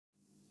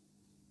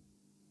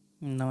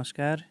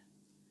नमस्कार,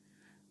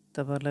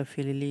 तपाईहरुलाई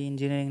फेलिली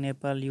engineering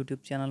Nepal YouTube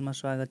च्यानलमा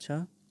स्वागत छ।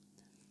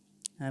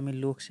 हामी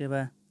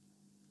लोकसेवा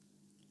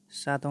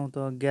 7औं त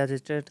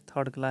ग्याजेटेड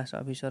थर्ड क्लास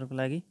अफिसरको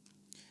लागि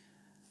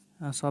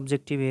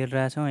सब्जेक्टिभ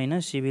हेरिरहेछौँ हैन,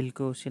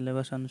 सिभिलको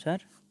सिलेबस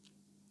अनुसार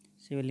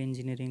सिभिल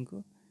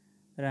इन्जिनियरिङको।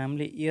 र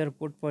हामीले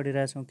एयरपोर्ट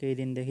पढिरहेछौँ केही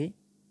दिनदेखि,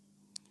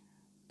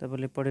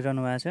 तपाईले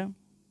पढिरहनु भएको छ।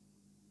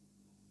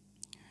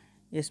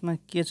 यसमा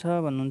के छ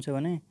भन्नुहुन्छ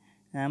भने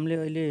हामीले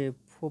अहिले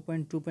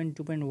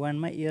 4.2.2.1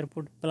 मा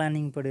एयरपोर्ट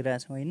प्लानिङ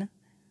पढिरहेछौँ हैन।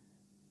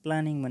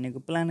 प्लानिङ भनेको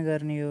प्लान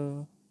गर्ने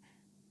हो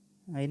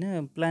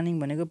हैन, प्लानिङ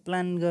भनेको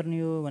प्लान गर्ने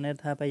हो भनेर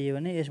थाहा पाइयो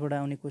भने यसबाट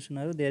आउने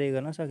क्वेशनहरु धेरै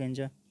गर्न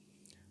सकिन्छ।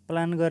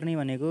 प्लान गर्ने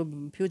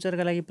भनेको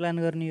फ्युचरका लागि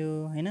प्लान गर्ने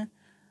हो हैन।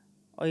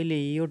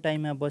 अहिले यो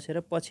टाइममा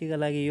बसेर पछिका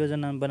लागि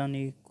योजना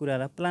बनाउने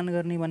कुरालाई प्लान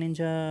गर्ने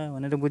भनिन्छ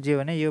भनेर बुझ्यो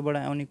भने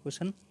योबाट आउने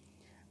क्वेशन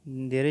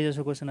धेरै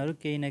जसो क्वेशनहरु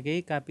केही न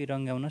केही कापी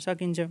रंगाउन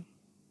सकिन्छ,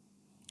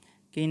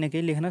 केही न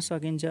केही लेख्न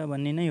सकिन्छ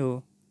भन्ने नै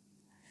हो।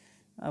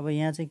 अब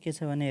यहाँ चाहिँ के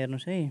छ भने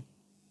हेर्नुस् है,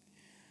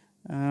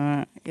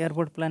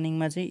 एयरपोर्ट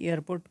प्लानिङमा चाहिँ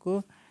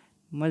एयरपोर्टको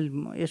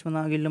मैले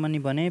यसभन्दा अघिल्लोमा नि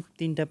भने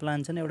तीनटा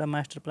प्लान छन्, एउटा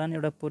मास्टर प्लान,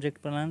 एउटा प्रोजेक्ट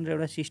प्लान र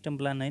एउटा सिस्टम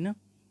प्लान हैन।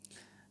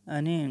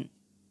 अनि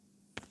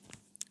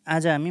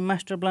आज हामी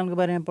मास्टर प्लानको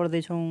बारेमा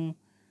पढ्दै छौं।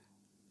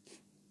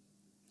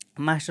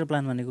 मास्टर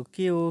प्लान भनेको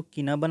के हो,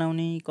 किन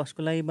बनाउने,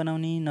 कसको लागि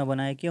बनाउने,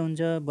 नबनाए के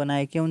हुन्छ,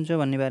 बनाए के हुन्छ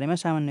भन्ने बारेमा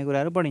सामान्य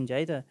कुराहरु पढिन्छ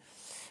है त।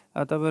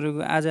 अब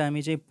तपाईहरुको आज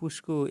हामी चाहिँ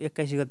पुसको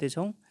 21 गते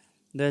छौं,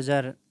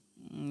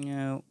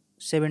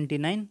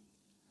 2079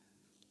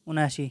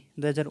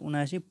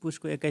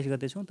 पुसको 21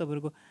 गते छौं।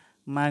 तपाईहरुको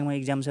माघमा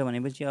एक्जाम छ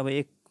भनेपछि अब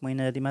 1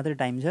 महिना जति मात्रै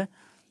टाइम छ।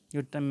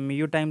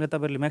 यो टाइमलाई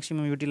तपाईहरुले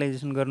म्याक्सिमम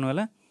युटिलाइजेसन गर्नु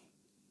होला।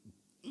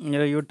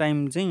 र यो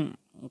टाइम चाहिँ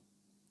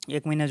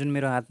 1 महिना जुन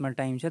मेरो हातमा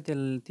टाइम छ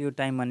त्यो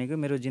टाइम भनेको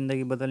मेरो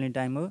जिन्दगी बदल्ने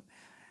टाइम हो।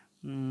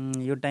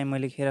 यो टाइम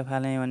मैले खेर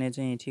फालेँ भने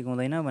चाहिँ ठीक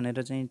हुँदैन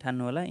भनेर चाहिँ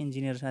ठान्नु होला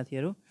इन्जिनियर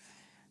साथीहरु।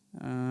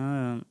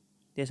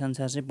 त्यस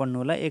अनुसार चाहिँ पढ्नु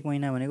होला। 1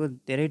 महिना भनेको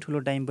धेरै ठुलो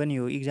टाइम पनि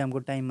हो एक्जामको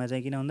टाइममा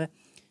चाहिँ, किन भन्दा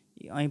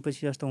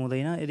ऐपछि जस्तो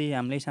हुँदैन। यदि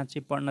हामीले साच्चै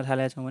पढ्न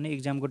थालेका छौं भने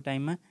एक्जामको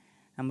टाइममा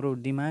हाम्रो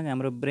दिमाग,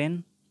 हाम्रो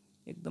ब्रेन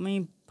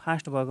एकदमै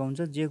फास्ट भएको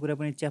हुन्छ, जे कुरा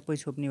पनि च्याप्पै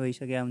छोप्ने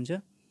भइसकेको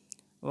हुन्छ।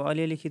 अब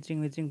अलिअलि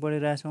खिच्रिङ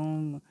पढिरहेछौं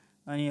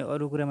अनि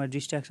अरु कुरामा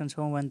डिस्ट्र्याक्सन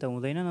छौं भने त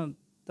हुँदैन,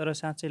 तर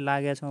साच्चै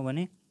लागेका छौं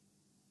भने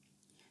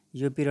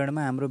यो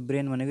पिरियडमा हाम्रो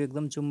ब्रेन भनेको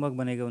एकदम चुम्बक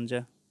बनेको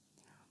हुन्छ।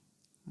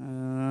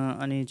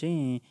 अनि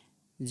चाहिँ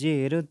जे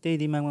हेर्यो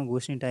त्यही दिमागमा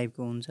घुस्ने टाइपको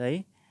हुन्छ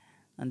है।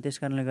 अनि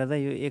त्यसकारणले गर्दा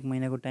यो 1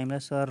 महिनाको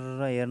टाइमलाई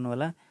सरर हेर्नु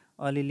होला।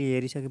 अलिअलि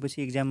हेरिसकेपछि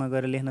एक्जाममा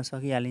गएर लेख्न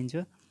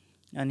सकिहालिन्छ।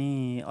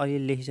 अनि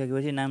अलिअलि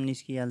लेखिसकेपछि नाम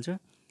निस्किहाल्छ।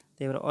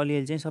 त्यही भएर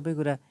अलिअलि चाहिँ सबै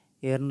कुरा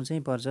हेर्नु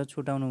चाहिँ पर्छ,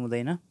 छुटाउनु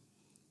हुँदैन।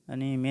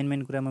 अनि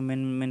मेन कुरामा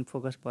मेन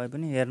फोकस भए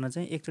पनि हेर्न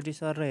चाहिँ एकचोटी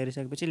सरर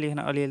हेरिसकेपछि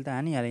लेख्न अलिअलि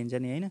त हानिहालिन्छ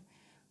नि हैन।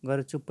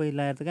 गएर चुप्पै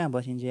लाएर त कहाँ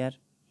बसिन्छ यार।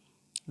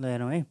 ल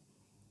हेरौँ है,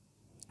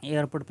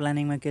 एयरपोर्ट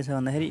प्लानिङमा के छ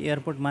भन्दाखेरि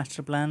एयरपोर्ट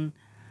मास्टर प्लान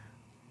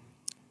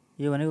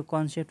यो भनेको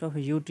कन्सेप्ट अफ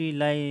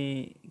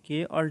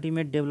के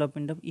ultimate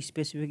development of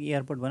specific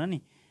airport भन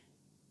नि।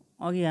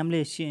 अघि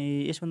हामीले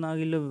यसभन्दा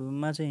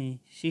अघिल्लोमा चाहिँ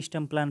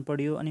सिस्टम प्लान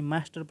पढियो, अनि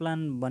मास्टर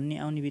प्लान भन्ने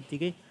आउने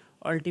बित्तिकै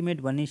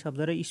अल्टिमेट भन्ने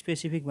शब्द र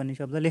स्पेसिफिक भन्ने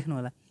शब्द लेख्नु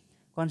होला।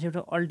 Concept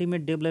of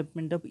ultimate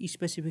development of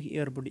specific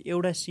airport,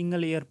 एउटा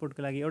सिंगल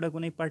एयरपोर्टको लागि, एउटा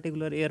कुनै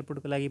पार्टिकुलर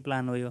एयरपोर्टको लागि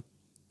प्लान हो यो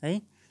है।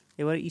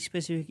 त्यही भएर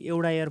स्पेसिफिक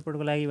एउटा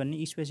एयरपोर्टको लागि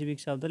भन्ने स्पेसिफिक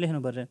शब्द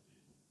लेख्नुपर्छ।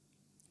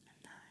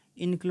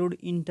 इन्क्लुड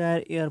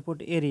इन्टायर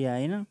एयरपोर्ट एरिया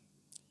हैन,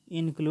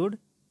 इन्क्लुड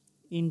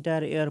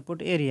इन्टायर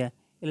एयरपोर्ट एरिया।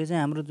 यसले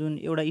चाहिँ हाम्रो जुन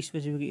एउटा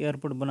स्पेसिफिक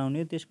एयरपोर्ट बनाउने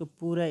हो त्यसको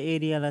पुरा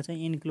एरियालाई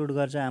चाहिँ इन्क्लुड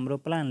गर्छ हाम्रो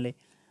प्लानले।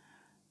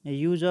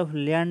 Use of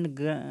land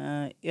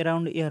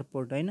around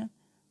airport हैन,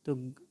 त्यो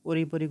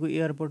वरिपरिको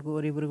एयरपोर्टको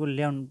वरिपरिको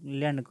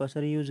ल्यान्ड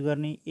कसरी युज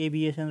गर्ने,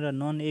 एभिएसन र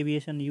नन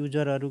एभिएसन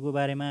युजरहरुको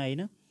बारेमा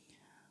हैन।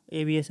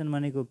 एभिएसन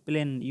भनेको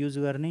प्लेन युज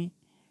गर्ने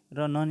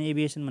र नन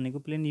एभिएसन भनेको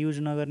प्लेन युज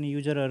नगर्ने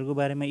युजरहरुको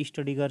बारेमा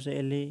स्टडी गर्छ,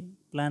 यसले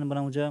प्लान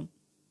बनाउँछ।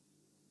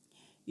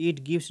 It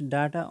gives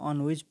data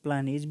on which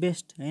plan is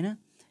best हैन,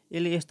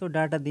 यसले यस्तो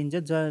डाटा दिन्छ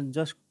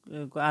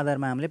जसको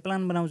आधारमा हामीले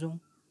plan बनाउँछौं।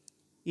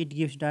 It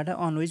gives data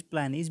on which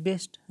plan is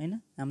best हैन,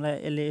 हामीलाई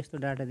यसले यस्तो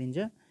डाटा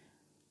दिन्छ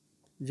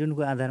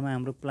जुनको आधारमा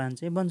हाम्रो प्लान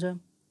चाहिँ बन्छ।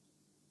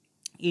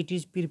 इट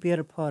इज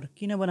प्रिपेयर फर,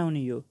 किन बनाउने,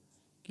 यो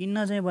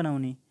किन चाहिँ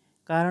बनाउने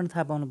कारण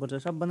थाहा पाउनुपर्छ।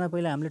 सबभन्दा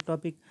पहिला हामीले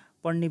टपिक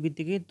पढ्ने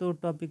बित्तिकै त्यो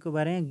टपिकको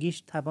बारेमा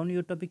गिस्ट थाहा पाउनु,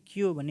 यो टपिक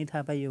के हो भन्ने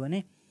थाहा पाइयो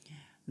भने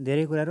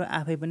धेरै कुराहरु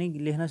आफै पनि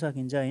लेख्न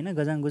सकिन्छ हैन,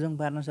 गजाङगुजुङ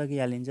पार्न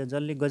सकिहालिन्छ।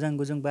 जसले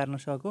गजाङगुजुङ पार्न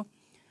सक्यो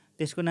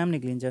त्यसको नाम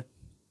निक्लिन्छ।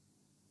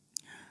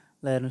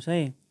 ल हेर्नुस्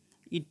है,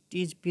 इट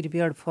इज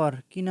प्रिपेयर्ड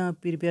फर, किन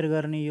प्रिपेयर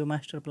गर्ने यो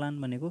मास्टर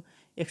प्लान भनेको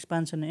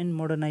expansion and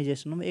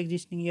modernisation of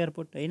existing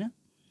airport हैन।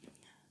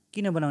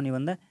 किन बनाउने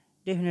भन्दा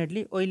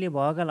डेफिनेटली अहिले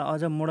भएकालाई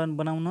अझ मोडर्न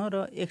बनाउन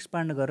र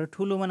एक्सपान्ड गरेर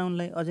ठुलो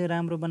बनाउनलाई, अझै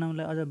राम्रो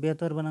बनाउनलाई, अझ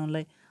बेहतर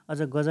बनाउनलाई,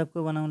 अझ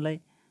गजबको बनाउनलाई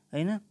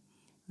हैन,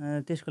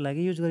 त्यसको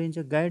लागि युज गरिन्छ।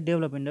 Guide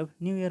development of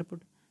new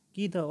airport,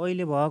 कि त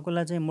अहिले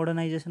भएकोलाई चाहिँ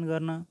मोडर्नाइजेसन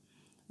गर्न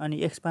अनि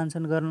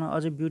एक्सपान्सन गर्न,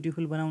 अझै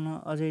ब्युटिफुल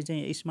बनाउन, अझै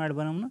चाहिँ स्मार्ट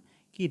बनाउन,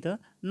 कि त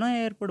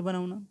नयाँ एयरपोर्ट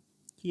बनाउन।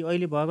 कि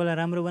अहिले भएकोलाई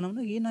राम्रो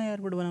बनाउन कि नयाँ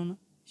एयरपोर्ट बनाउन?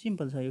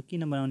 सिम्पल छ यो,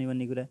 किन बनाउने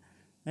भन्ने कुरा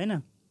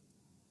हैन।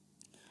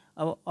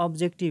 अब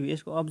अब्जेक्टिभ,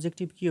 यसको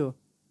अब्जेक्टिभ के हो?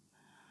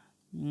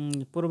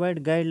 Provide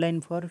guideline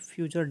for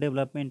future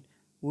development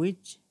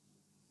which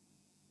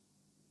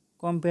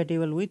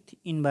compatible with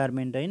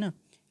environment हैन।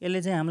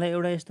 यसले चाहिँ हामीलाई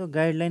एउटा यस्तो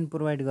गाइडलाइन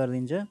प्रोभाइड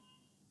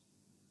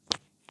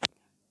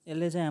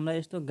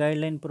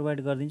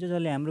गरिदिन्छ,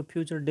 जसले हाम्रो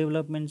फ्युचर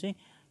डेभलपमेन्ट चाहिँ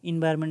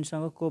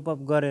इन्भाइरोमेन्टसँग कोप अप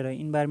गरेर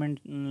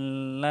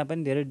इन्भाइरोमेन्टलाई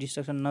पनि धेरै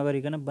डिस्ट्रक्सन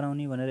नगरिकन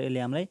बनाउने भनेर यसले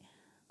हामीलाई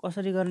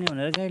कसरी गर्ने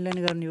भनेर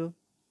गाइडलाइन गर्ने हो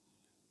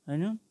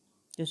हैन।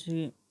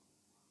 त्यसपछि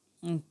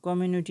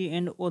community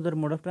and other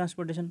mode of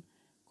transportation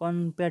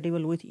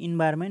compatible with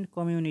environment,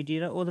 community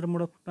र अदर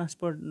मोड अफ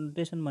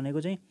ट्रान्सपोर्टेसन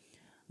भनेको चाहिँ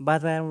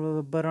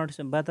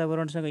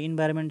वातावरणसँग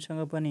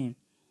इन्भाइरोमेन्टसँग पनि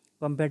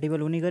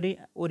कम्प्याटेबल हुने गरी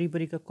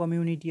वरिपरिका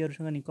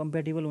कम्युनिटीहरूसँग नि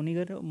कम्प्याटेबल हुने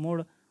गरी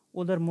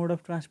अदर मोड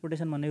अफ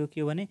ट्रान्सपोर्टेसन भनेको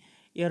के हो भने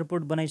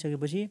एयरपोर्ट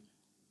बनाइसकेपछि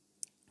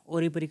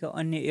वरिपरिका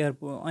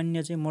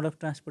अन्य चाहिँ मोड अफ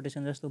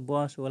ट्रान्सपोर्टेसन जस्तो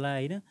बस होला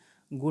हैन,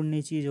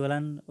 गुड्ने चिज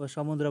होलान्,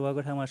 समुद्र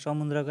भएको ठाउँमा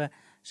समुद्रका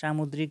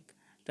सामुद्रिक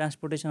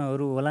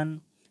ट्रान्सपोर्टेसनहरू होलान्,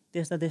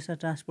 त्यस्ता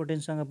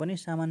ट्रान्सपोर्टेसनसँग पनि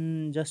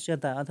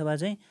सामञ्जस्यता अथवा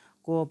चाहिँ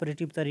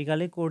कोअपरेटिभ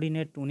तरिकाले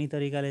कोअर्डिनेट हुने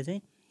तरिकाले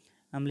चाहिँ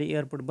हामीले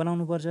एयरपोर्ट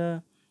बनाउनुपर्छ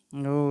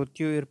हो।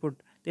 त्यो एयरपोर्ट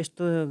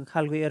त्यस्तो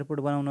खालको एयरपोर्ट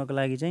बनाउनको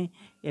लागि चाहिँ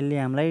यसले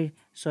हामीलाई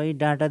सही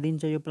डाटा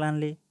दिन्छ यो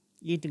प्लानले।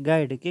 इट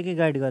गाइड के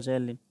गाइड गर्छ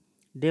यसले?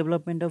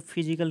 Development of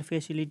physical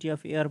facility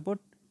of airport,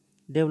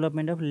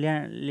 development of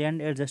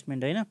land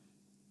adjustment हैन।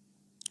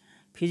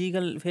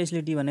 फिजिकल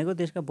फेसिलिटी भनेको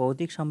त्यसका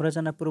भौतिक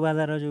संरचना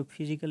पूर्वाधार, जो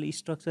फिजिकल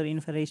स्ट्रक्चर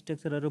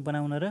इन्फ्रास्ट्रक्चरहरू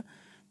बनाउन र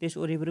त्यस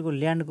वरिपरिको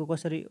ल्यान्डको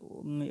कसरी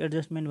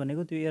एडजस्टमेन्ट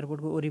भनेको त्यो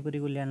एयरपोर्टको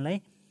वरिपरिको ल्यान्डलाई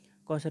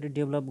कसरी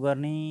डेभलप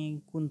गर्ने,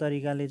 कुन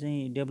तरिकाले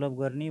चाहिँ डेभलप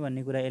गर्ने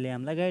भन्ने कुरा यसले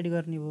हामीलाई गाइड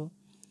गर्ने भयो।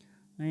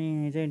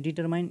 अनि चाहिँ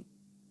डिटरमाइन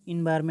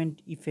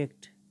इन्भाइरोमेन्ट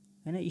इफेक्ट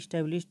हैन,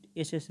 इस्टाब्लिस्ड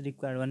एसेस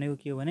रिक्वायर्ड भनेको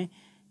के हो भने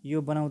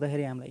यो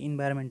बनाउँदाखेरि हामीलाई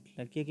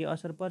इन्भाइरोमेन्टलाई के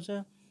असर पर्छ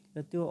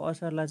र त्यो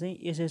असरलाई चाहिँ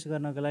एसेस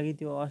गर्नको लागि,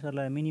 त्यो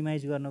असरलाई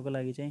मिनिमाइज गर्नको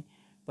लागि चाहिँ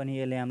पनि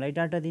यसले हामीलाई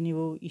डाटा दिने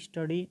भयो।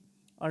 Study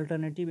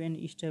alternative and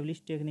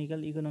establish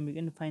technical economic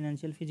and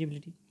financial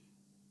feasibility,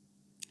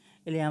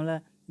 यसले हामीलाई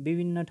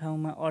विभिन्न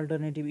ठाउँमा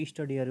अल्टरनेटिभ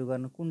स्टडीहरू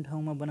गर्न, कुन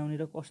ठाउँमा बनाउने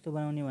र कस्तो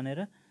बनाउने भनेर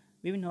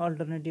विभिन्न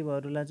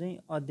अल्टरनेटिभहरूलाई चाहिँ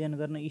अध्ययन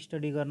गर्न,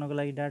 स्टडी गर्नको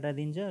लागि डाटा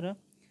दिन्छ। र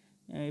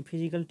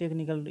physical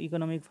technical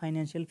economic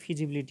financial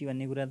feasibility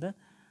भन्ने कुरा त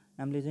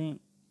हामीले चाहिँ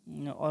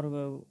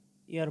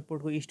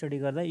एयरपोर्टको स्टडी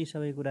गर्दा यी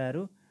सबै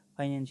कुराहरू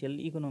फाइनान्सियल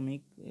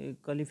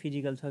इकोनोमिकली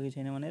फिजिकल छ कि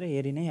छैन भनेर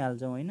हेरि नै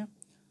हाल्छौँ हैन।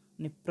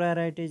 अनि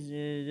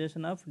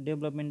प्रायोरिटाइजेसन अफ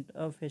डेभलपमेन्ट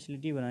अफ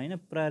फेसिलिटी भन्यो हैन।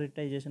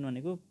 प्रायोरिटाइजेसन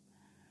भनेको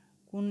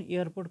कुन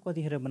एयरपोर्ट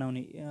कतिखेर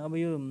बनाउने। अब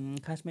यो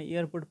खासमा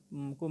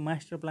एयरपोर्टको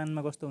मास्टर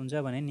प्लानमा कस्तो हुन्छ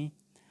भने नि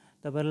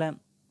तपाईहरुलाई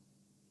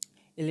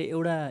यसले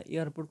एउटा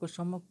एयरपोर्टको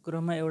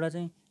समग्रमा एउटा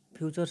चाहिँ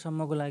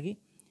फ्युचरसम्मको लागि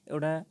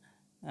एउटा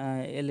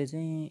यसले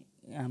चाहिँ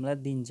हामीलाई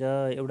दिन्छ,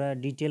 एउटा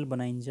डिटेल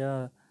बनाइन्छ।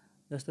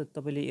 जस्तो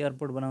तपाईले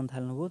एयरपोर्ट बनाउन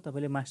थाल्नुभयो,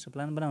 तपाईले मास्टर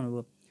प्लान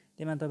बनाउनुभयो,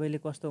 त्यसमा तपाईले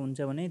कस्तो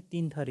हुन्छ भने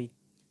 3 थरी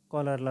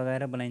कलर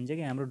लगाएर बनाइन्छ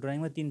कि हाम्रो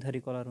ड्राइङमा 3 थरी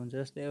कलर हुन्छ।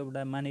 जस्तै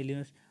एउटा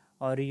मानिलिनुस्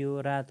हरियो,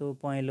 रातो,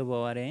 पहेँलो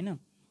भयो अरे हैन।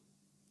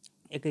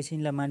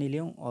 एकैछिनलाई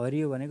मानिलियौँ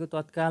हरियो भनेको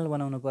तत्काल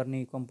बनाउनु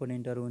पर्ने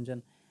कम्पोनेन्टहरू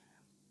हुन्छन्।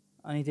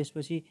 अनि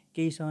त्यसपछि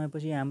केही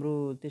समयपछि हाम्रो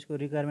त्यसको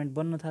रिक्वायरमेन्ट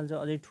बन्न थाल्छ,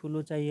 अझै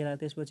ठुलो चाहिएला,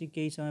 त्यसपछि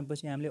केही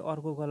समयपछि हामीले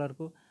अर्को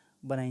कलरको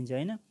बनाइन्छ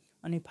हैन।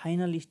 अनि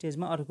फाइनल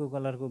स्टेजमा अर्को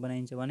कलरको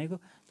बनाइन्छ। भनेको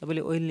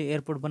तपाईले अहिले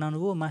एयरपोर्ट बनाउनु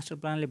भयो, मास्टर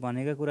प्लानले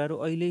भनेका कुराहरू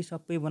अहिले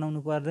सबै बनाउनु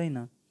पर्दैन।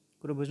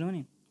 कुरो बुझ्नु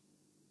नि,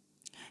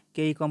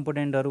 केही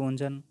कम्पोनेन्टहरू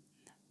हुन्छन्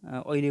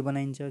अहिले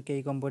बनाइन्छ,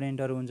 केही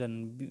कम्पोनेन्टहरू हुन्छन्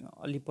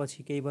अलि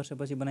पछि केही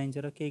वर्षपछि बनाइन्छ,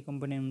 र केही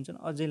कम्पोनेन्ट हुन्छन्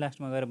अझै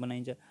लास्टमा गएर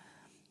बनाइन्छ।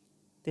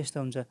 त्यस्तो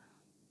हुन्छ।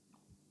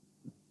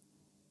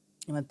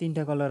 यसमा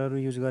 3टा कलरहरू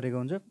युज गरेको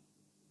हुन्छ।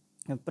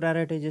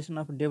 प्रायोरिटाइजेसन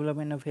अफ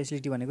डेभलपमेन्ट अफ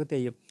फेसिलिटी भनेको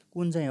त्यही हो।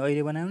 कुन चाहिँ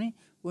अहिले बनाउने,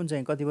 कुन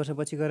चाहिँ कति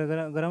वर्षपछि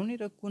गएर गराउने,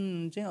 र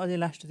कुन चाहिँ अझै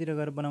लास्टतिर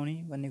गएर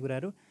बनाउने भन्ने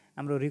कुराहरू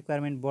हाम्रो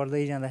रिक्वायरमेन्ट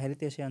बढ्दै जाँदाखेरि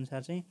त्यसै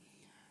अनुसार चाहिँ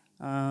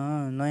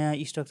नयाँ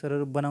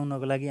स्ट्रक्चरहरू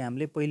बनाउनको लागि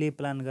हामीले पहिल्यै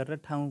प्लान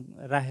गरेर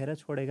ठाउँ राखेर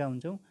छोडेका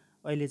हुन्छौँ।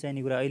 अहिले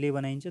चाहिने कुरा अहिले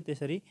बनाइन्छ।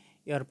 त्यसरी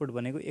एयरपोर्ट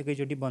भनेको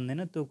एकैचोटि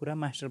बन्दैन। त्यो कुरा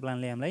मास्टर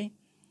प्लानले हामीलाई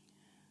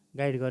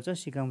गाइड गर्छ,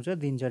 सिकाउँछ,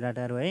 दिन्छ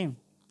डाटाहरू है।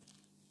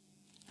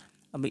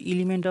 अब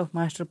इलिमेन्ट अफ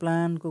मास्टर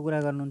प्लानको कुरा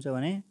गर्नुहुन्छ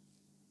भने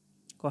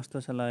कस्तो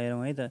छ ल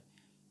हेरौँ है त।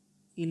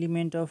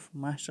 इलिमेन्ट अफ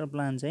मास्टर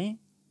प्लान चाहिँ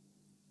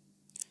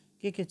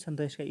के छन्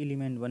त यसका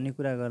इलिमेन्ट भन्ने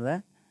कुरा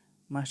गर्दा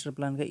मास्टर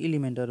प्लानका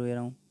इलिमेन्टहरू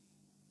हेरौँ।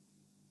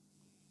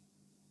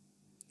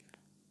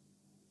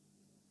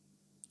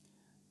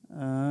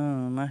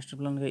 मास्टर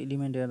प्लानका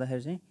इलिमेन्ट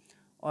हेर्दाखेरि चाहिँ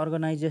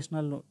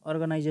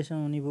अर्गनाइजेसन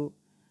हुने भयो,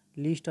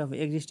 लिस्ट अफ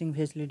एक्जिस्टिङ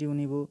फेसिलिटी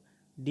हुने भयो,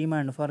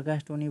 डिमान्ड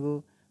फरकास्ट हुने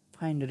भयो,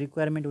 फाइन्ड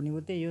रिक्वायरमेन्ट हुने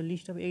भयो। त्यही हो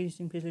लिस्ट अफ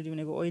एक्जिस्टिङ फेसिलिटी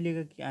भनेको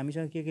अहिलेका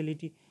हामीसँग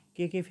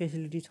के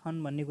फेसिलिटी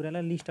छन् भन्ने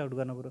कुरालाई लिस्ट आउट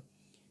गर्नु पर्यो।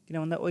 किन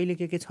भन्दा अहिले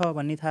के छ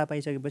भन्ने थाहा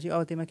पाइसकेपछि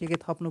अब त्यसमा के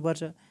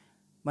थप्नुपर्छ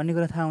भन्ने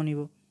कुरा थाहा हुने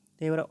भयो।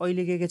 त्यही भएर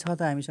अहिले के छ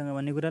त हामीसँग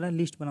भन्ने कुरालाई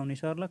लिस्ट बनाउने,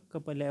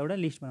 सर्लक्क पहिला एउटा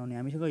लिस्ट बनाउने।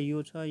 हामीसँग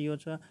यो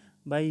छ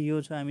भाइ,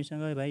 यो छ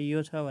हामीसँग भाइ,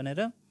 यो छ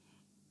भनेर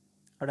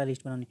एउटा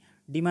लिस्ट बनाउने।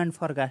 डिमान्ड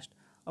फरकास्ट,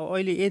 अब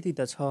अहिले यति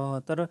त छ,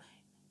 तर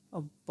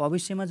अब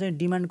भविष्यमा चाहिँ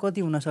डिमान्ड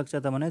कति हुनसक्छ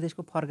त भने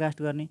त्यसको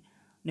फरकास्ट गर्ने।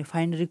 अनि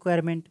फाइन्ड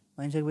रिक्वायरमेन्ट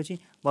भनिसकेपछि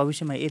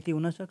भविष्यमा यति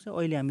हुनसक्छ,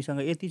 अहिले हामीसँग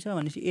यति छ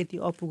भनेपछि यति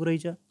अपुग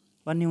रहेछ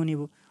भन्ने हुने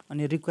भयो।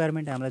 अनि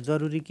रिक्वायरमेन्ट हामीलाई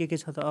जरुरी के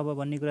छ त अब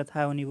भन्ने कुरा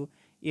थाहा हुने भयो।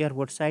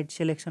 एयरपोर्ट साइट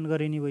सेलेक्सन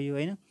गरिने भयो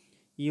होइन।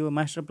 यो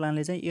मास्टर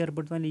प्लानले चाहिँ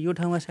एयरपोर्ट तैँले यो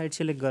ठाउँमा साइट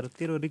सेलेक्ट गर,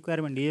 तेरो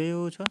रिक्वायरमेन्ट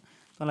यो छ,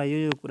 तँलाई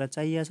यो कुरा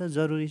चाहिएको छ,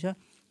 जरुरी छ,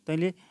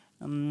 तैँले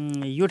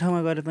यो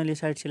ठाउँमा गएर तैँले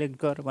साइट सेलेक्ट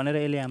गर भनेर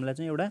यसले हामीलाई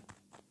चाहिँ एउटा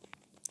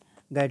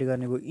गाइड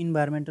गर्ने भयो।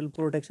 इन्भाइरोमेन्टल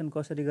प्रोटेक्सन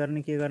कसरी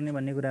गर्ने के गर्ने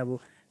भन्ने कुरा अब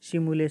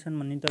सिमुलेसन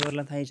भन्ने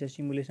तपाईँहरूलाई थाहै छ,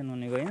 सिमुलेसन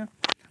भनेको होइन।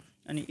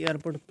 अनि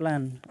एयरपोर्ट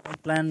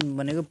प्लान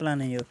भनेको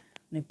प्लानै हो।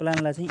 अनि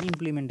प्लानलाई चाहिँ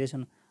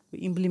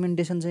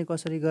इम्प्लिमेन्टेसन चाहिँ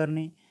कसरी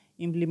गर्ने,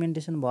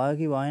 इम्प्लिमेन्टेसन भयो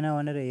कि भएन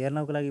भनेर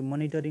हेर्नको लागि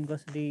मोनिटरिङ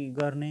कसरी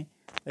गर्ने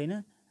होइन।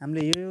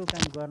 हामीले यो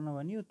काम गर्न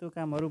भन्यो, त्यो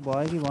कामहरू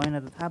भयो कि भएन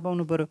त थाहा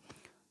पाउनु पऱ्यो।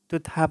 त्यो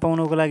थाहा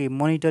पाउनको लागि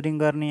मोनिटरिङ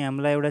गर्ने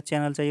हामीलाई एउटा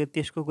च्यानल चाहियो,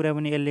 त्यसको कुरा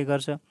पनि यसले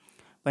गर्छ।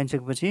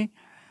 भनिसकेपछि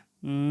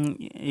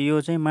यो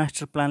चाहिँ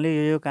मास्टर प्लानले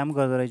यो काम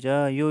गर्दो रहेछ।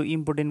 यो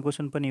इम्पोर्टेन्ट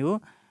क्वेसन पनि हो,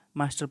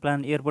 master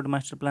plan, airport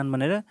master plan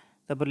भनेर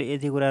तपाईँले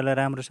यति कुरालाई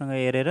राम्रोसँग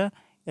हेरेर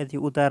यति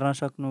उतार्न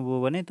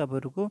सक्नुभयो भने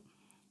तपाईँहरूको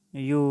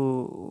यो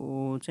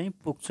चाहिँ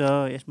पुग्छ,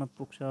 यसमा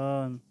पुग्छ।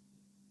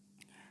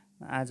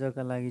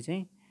 आजका लागि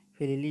चाहिँ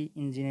फेरि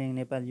इन्जिनियरिङ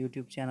नेपाल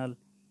युट्युब च्यानल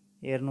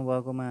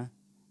हेर्नुभएकोमा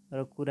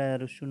र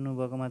कुराहरू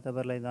सुन्नुभएकोमा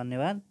तपाईँहरूलाई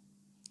धन्यवाद।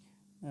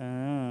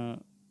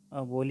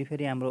 अब भोलि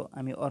फेरि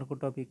हामी अर्को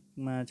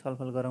टपिकमा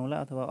छलफल गरौँला,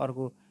 अथवा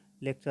अर्को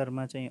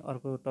लेक्चरमा चाहिँ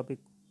अर्को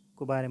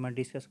टपिकको बारेमा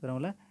डिस्कस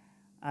गरौँला।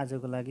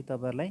 आजको लागि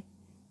तपाईँहरूलाई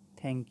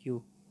थ्याङ्क यू।